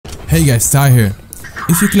Hey guys, Ty here.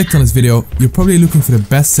 If you clicked on this video, you're probably looking for the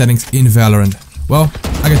best settings in Valorant. Well,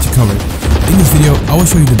 I got you covered. In this video, I will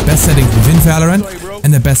show you the best settings within Valorant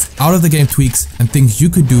and the best out of the game tweaks and things you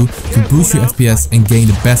could do to boost your FPS and gain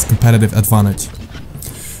the best competitive advantage.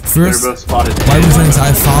 First, why would settings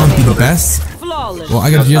I found be the best? Well, I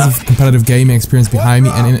got years of competitive gaming experience behind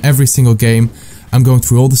me, and in every single game, I'm going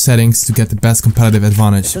through all the settings to get the best competitive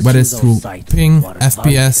advantage. Whether it's through ping,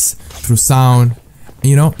 FPS, through sound. And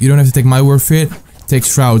you know, you don't have to take my word for it. Take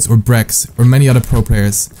Shrouds or Brex or many other pro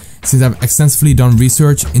players, since I've extensively done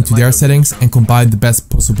research into their settings and combined the best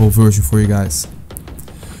possible version for you guys.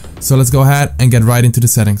 So let's go ahead and get right into the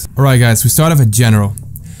settings. Alright guys, we start off at general.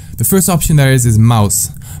 The first option there is mouse.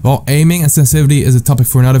 While aiming and sensitivity is a topic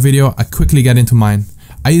for another video, I quickly get into mine.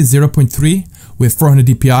 I use 0.3 with 400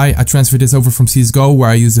 DPI. I transferred this over from CSGO where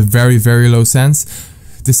I use a very low sense.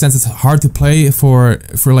 This sense is hard to play for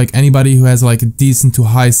like anybody who has like a decent to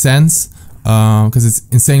high sense, because it's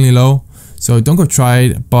insanely low. So don't go try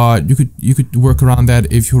it, but you could work around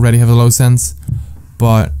that if you already have a low sense.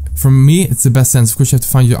 But for me, it's the best sense. Of course, you have to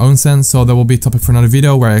find your own sense, so that will be a topic for another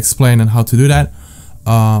video where I explain on how to do that.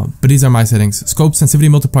 But these are my settings. Scope sensitivity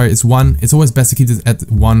multiplier is 1. It's always best to keep this at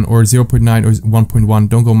 1 or 0.9 or 1.1.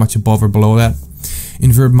 Don't go much above or below that.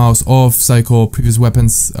 Invert mouse off. Cycle previous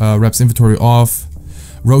weapons reps inventory off.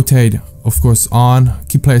 Rotate, of course, on.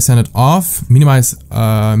 Keep player centered off. Minimize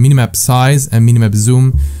minimap size and minimap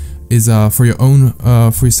zoom is for your own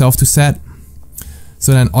for yourself to set.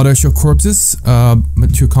 So then auto show corpses,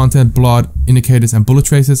 mature content, blood indicators, and bullet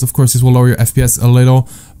traces. Of course, this will lower your FPS a little,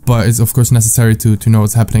 but it's of course necessary to know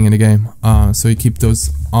what's happening in the game. So you keep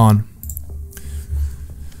those on.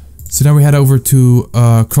 So then we head over to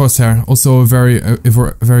crosshair, also a very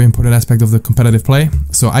important aspect of the competitive play.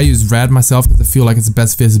 So I use red myself because I feel like it's the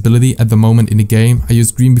best visibility at the moment in the game. I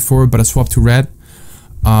used green before, but I swapped to red.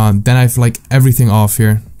 Then I have like everything off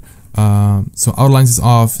here. So outlines is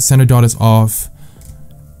off, center dot is off,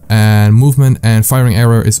 and movement and firing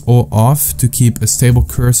arrow is all off to keep a stable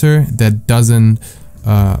cursor that doesn't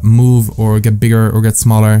move or get bigger or get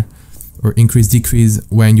smaller or increase decrease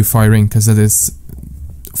when you're firing, because that is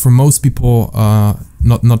for most people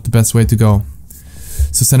not the best way to go.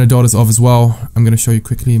 So center dot is off as well. I'm gonna show you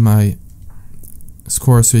quickly my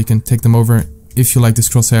score so you can take them over if you like this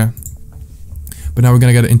crosshair. But now we're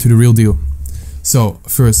gonna get into the real deal. So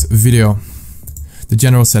first, video. The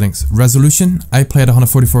general settings. Resolution, I play at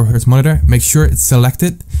 144Hz monitor. Make sure it's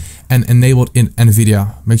selected and enabled in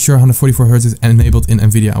NVIDIA. Make sure 144Hz is enabled in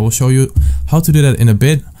NVIDIA. I will show you how to do that in a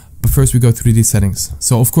bit, but first we go through these settings.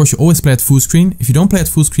 So of course you always play at full screen. If you don't play at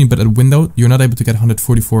full screen but at window, you're not able to get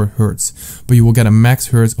 144Hz, but you will get a max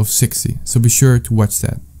Hertz of 60. So be sure to watch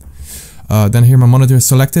that. Then here my monitor is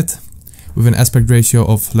selected with an aspect ratio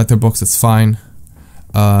of letterbox, that's fine.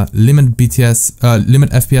 Limit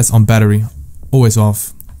FPS on battery, always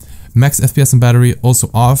off. Max FPS on battery, also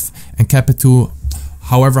off, and cap it to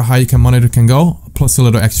however high your monitor can go, plus a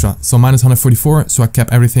little extra. So mine is 144, so I cap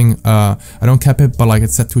everything. I don't cap it, but like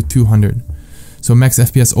it's set to 200. So max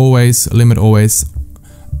FPS always, limit always.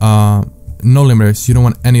 No limiters, you don't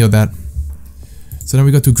want any of that. So then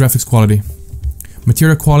we go to graphics quality.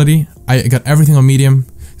 Material quality, I got everything on medium.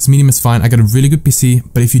 This medium is fine. I got a really good PC,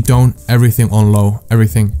 but if you don't, everything on low,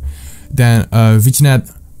 everything. Then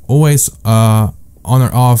VGNet, always on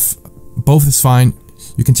or off, both is fine.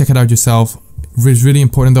 You can check it out yourself. What is really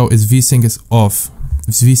important though is VSync is off.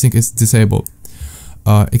 If VSync is disabled,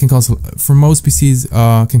 it can cause, for most PCs,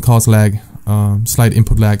 can cause lag, slight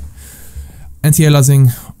input lag. Anti-aliasing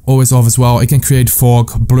always off as well. It can create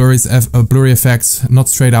fog, blurry effects, not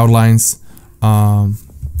straight outlines.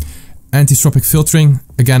 Anti-stropic filtering.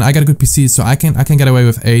 Again, I got a good PC, so I can get away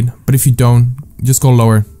with 8. But if you don't, just go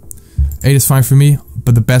lower. 8 is fine for me,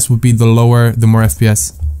 but the best would be the lower, the more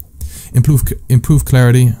FPS. Improve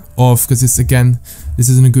clarity off, because this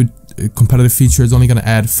isn't a good competitive feature. It's only gonna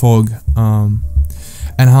add fog.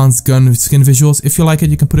 Enhance gun skin visuals. If you like it,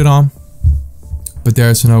 you can put it on, but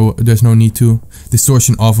there's no need to.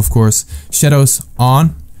 Distortion off, of course. Shadows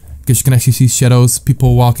on, because you can actually see shadows,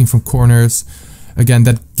 people walking from corners. Again,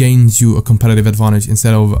 that gains you a competitive advantage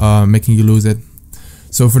instead of making you lose it.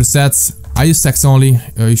 So for the stats, I use text only.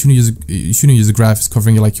 You shouldn't use a graph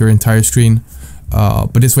covering like your entire screen.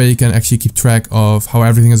 But this way you can actually keep track of how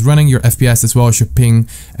everything is running, your FPS as well as your ping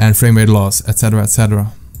and frame rate loss, etc,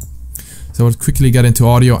 etc. So I'll quickly get into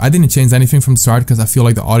audio. I didn't change anything from the start because I feel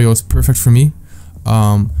like the audio is perfect for me.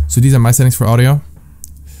 So these are my settings for audio.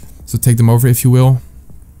 So take them over if you will.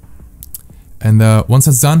 And once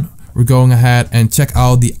that's done, we're going ahead and check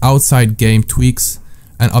out the outside game tweaks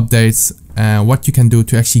and updates and what you can do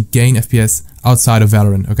to actually gain FPS outside of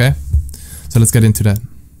Valorant, okay? So let's get into that.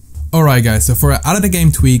 Alright guys, so for out of the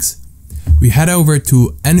game tweaks, we head over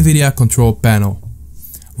to NVIDIA control panel.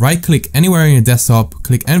 Right click anywhere on your desktop,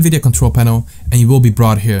 click NVIDIA control panel, and you will be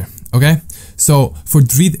brought here, okay? So for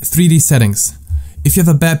 3D settings, if you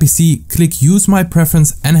have a bad PC, click use my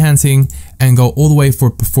preference enhancing and go all the way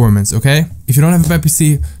for performance, okay? If you don't have a bad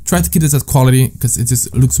PC, try to keep this at quality because it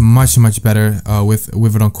just looks much better with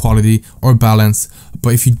it on quality or balance.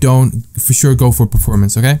 But if you don't, for sure go for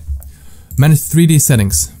performance, okay? Manage 3D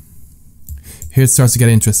settings. Here it starts to get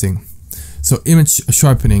interesting. So image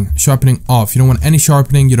sharpening off. You don't want any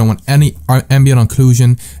sharpening, you don't want any ambient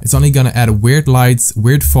occlusion. It's only gonna add weird lights,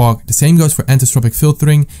 weird fog. The same goes for anisotropic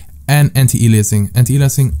filtering and anti-aliasing.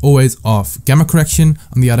 Anti-aliasing always off. Gamma correction,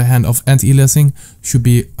 on the other hand, of anti-aliasing should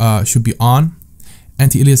be on.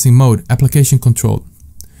 Anti-aliasing mode, application control.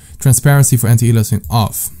 Transparency for anti-aliasing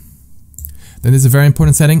off. Then there's a very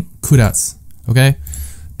important setting, CUDAs. Okay,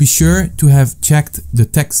 be sure to have checked the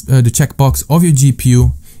checkbox of your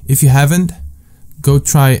GPU. If you haven't, go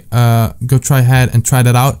try ahead and try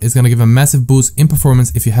that out. It's gonna give a massive boost in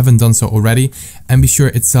performance if you haven't done so already, and be sure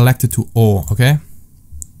it's selected to all. Okay.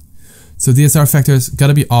 So DSR factors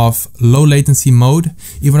gotta be off. Low latency mode,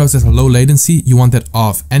 even though it says low latency, you want that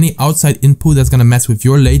off. Any outside input that's gonna mess with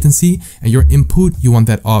your latency and your input, you want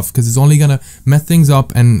that off because it's only gonna mess things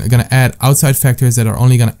up and gonna add outside factors that are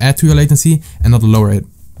only gonna add to your latency and not lower it.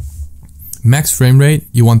 Max frame rate,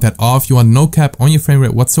 you want that off. You want no cap on your frame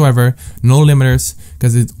rate whatsoever, no limiters,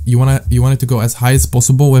 because you want it to go as high as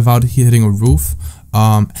possible without hitting a roof.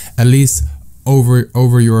 At least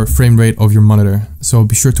over your frame rate of your monitor, so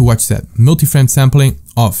be sure to watch that. Multi-frame sampling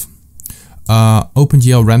off.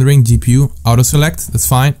 OpenGL rendering GPU auto select, that's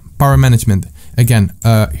fine. Power management, again,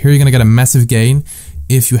 here you're gonna get a massive gain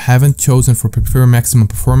if you haven't chosen for prefer maximum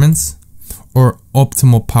performance or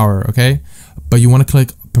optimal power, okay? But you want to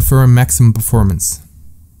click prefer maximum performance.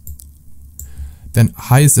 Then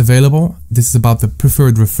highest available, this is about the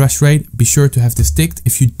preferred refresh rate. Be sure to have this ticked.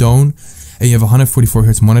 If you don't, and you have a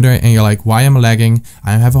 144Hz monitor and you're like, why am I lagging?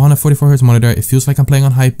 I have a 144Hz monitor, it feels like I'm playing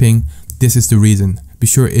on high ping. This is the reason. Be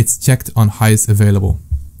sure it's checked on highest available.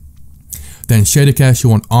 Then shader cache you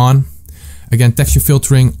want on. Again, texture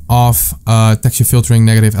filtering off. Texture filtering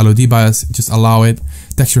negative LOD bias, just allow it.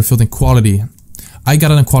 Texture filtering quality, I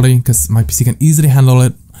got it on quality because my PC can easily handle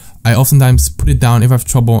it. I oftentimes put it down if I have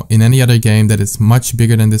trouble in any other game that is much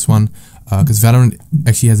bigger than this one, because Valorant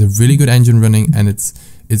actually has a really good engine running, and it's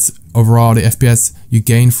overall the FPS you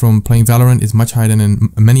gain from playing Valorant is much higher than in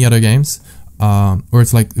many other games, or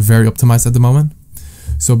it's like very optimized at the moment.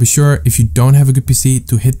 So be sure, if you don't have a good PC,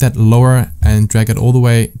 to hit that lower and drag it all the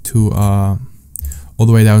way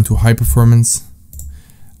down to high performance,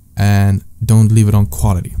 and don't leave it on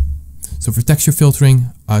quality. So for texture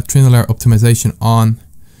filtering, thin layer optimization on,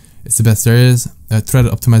 it's the best there is.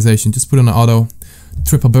 Threaded optimization, just put it on auto.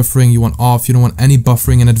 Triple buffering you want off. You don't want any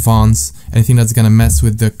buffering in advance, anything that's gonna mess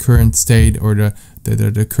with the current state or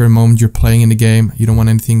the current moment you're playing in the game. You don't want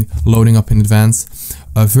anything loading up in advance.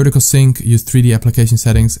 Vertical sync, use 3D application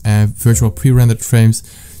settings and virtual pre-rendered frames.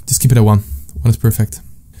 Just keep it at 1. 1 is perfect.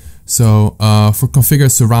 So for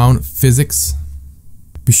configure surround physics,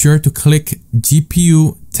 be sure to click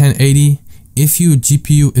GPU 1080 if your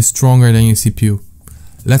GPU is stronger than your CPU.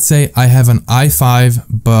 Let's say I have an i5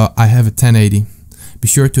 but I have a 1080. Be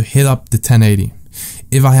sure to hit up the 1080.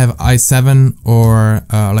 If I have i7 or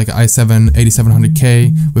like an i7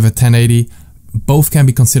 8700K with a 1080, both can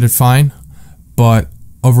be considered fine, but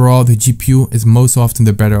overall the GPU is most often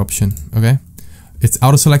the better option, okay? It's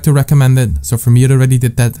auto selector recommended, so for me it already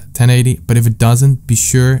did that 1080, but if it doesn't, be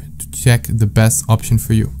sure to check the best option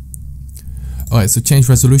for you. Alright, so change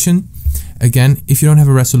resolution. Again, if you don't have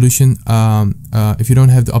a resolution, if you don't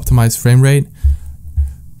have the optimized frame rate,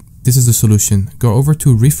 this is the solution. Go over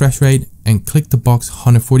to refresh rate and click the box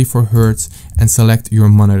 144Hz and select your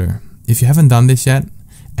monitor. If you haven't done this yet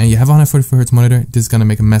and you have a 144Hz monitor, this is gonna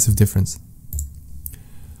make a massive difference.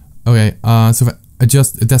 Okay, so if I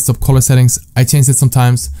adjust the desktop color settings, I change it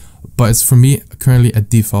sometimes, but it's for me currently at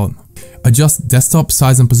default. Adjust desktop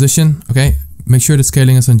size and position, okay? Make sure the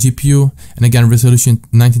scaling is on GPU, and again, resolution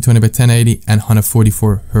 1920 by 1080 and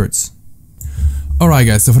 144Hz. Alright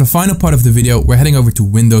guys, so for the final part of the video, we're heading over to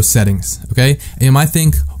Windows settings, okay? And you might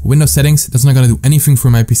think, Windows settings, that's not gonna do anything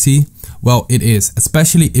for my PC. Well, it is,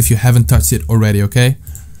 especially if you haven't touched it already, okay?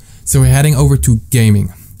 So we're heading over to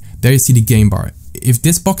gaming. There you see the game bar. If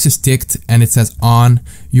this box is ticked and it says on,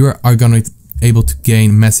 you are gonna be able to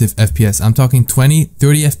gain massive FPS. I'm talking 20,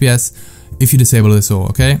 30 FPS if you disable this all,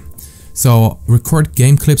 okay? So record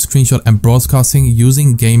game clip, screenshot and broadcasting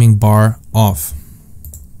using gaming bar off.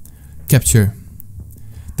 capture.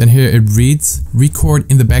 Then here it reads,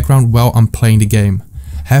 record in the background while I'm playing the game.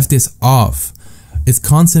 Have this off. It's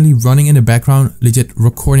constantly running in the background, legit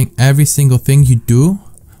recording every single thing you do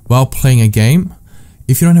while playing a game.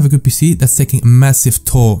 If you don't have a good PC, that's taking a massive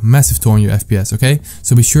toll on your FPS, okay?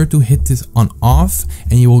 So be sure to hit this on off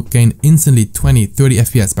and you will gain instantly 20, 30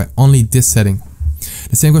 FPS by only this setting.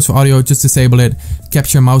 The same goes for audio, just disable it.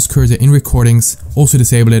 Capture mouse cursor in recordings, also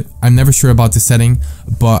disable it. I'm never sure about this setting,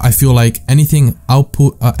 but I feel like anything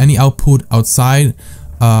output, any output outside,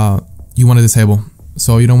 you want to disable.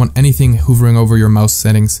 So you don't want anything hovering over your mouse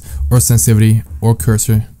settings or sensitivity or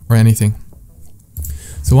cursor or anything.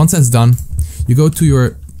 So once that's done, you go to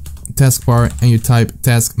your taskbar and you type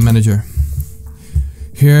task manager.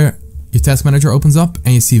 Here your task manager opens up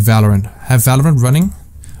and you see Valorant. Have Valorant running,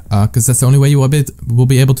 because that's the only way you will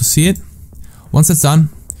be able to see it. Once that's done,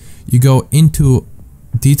 you go into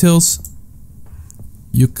details,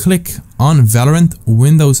 you click on Valorant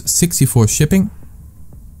Windows 64 shipping,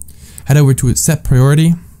 head over to set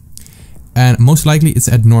priority, and most likely it's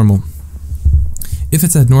at normal. If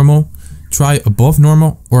it's at normal, try above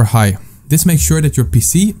normal or high. This makes sure that your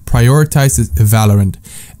PC prioritizes Valorant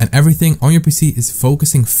and everything on your PC is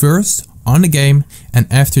focusing first on the game, and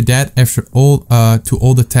after that, after all to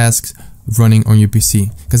all the tasks running on your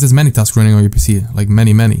PC, because there's many tasks running on your PC, like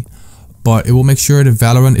many, but it will make sure that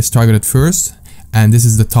Valorant is targeted first and this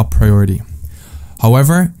is the top priority.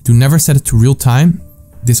 However, do never set it to real time.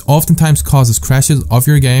 This oftentimes causes crashes of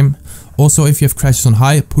your game. Also, if you have crashes on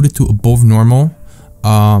high, put it to above normal,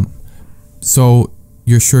 so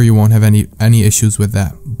you're sure you won't have any issues with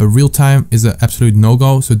that. But real time is an absolute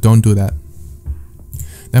no-go, so don't do that.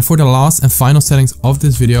 Then for the last and final settings of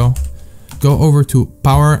this video, go over to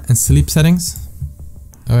power and sleep settings.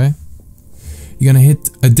 Okay, you're gonna hit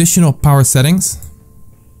additional power settings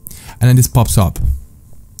and then this pops up.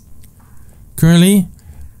 Currently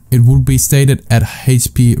it would be stated at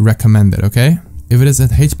HP recommended, okay? If it is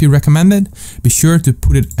at HP recommended, be sure to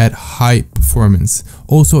put it at high performance.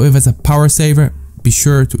 Also, if it's a power saver, be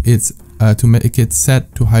sure to make it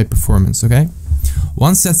set to high performance, okay?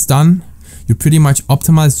 Once that's done, you pretty much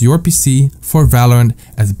optimize your PC for Valorant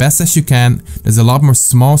as best as you can. There's a lot more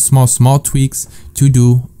small tweaks to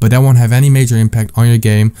do, but that won't have any major impact on your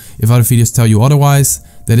game. If other videos tell you otherwise,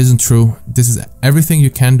 that isn't true. This is everything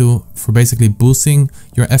you can do for basically boosting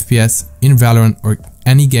your FPS in Valorant or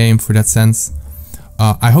any game for that sense.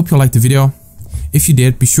 I hope you liked the video. If you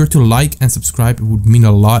did, be sure to like and subscribe. It would mean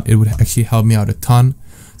a lot. It would actually help me out a ton.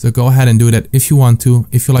 So go ahead and do that if you want to,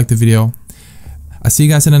 if you like the video. I'll see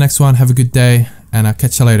you guys in the next one. Have a good day and I'll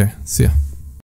catch you later. See ya.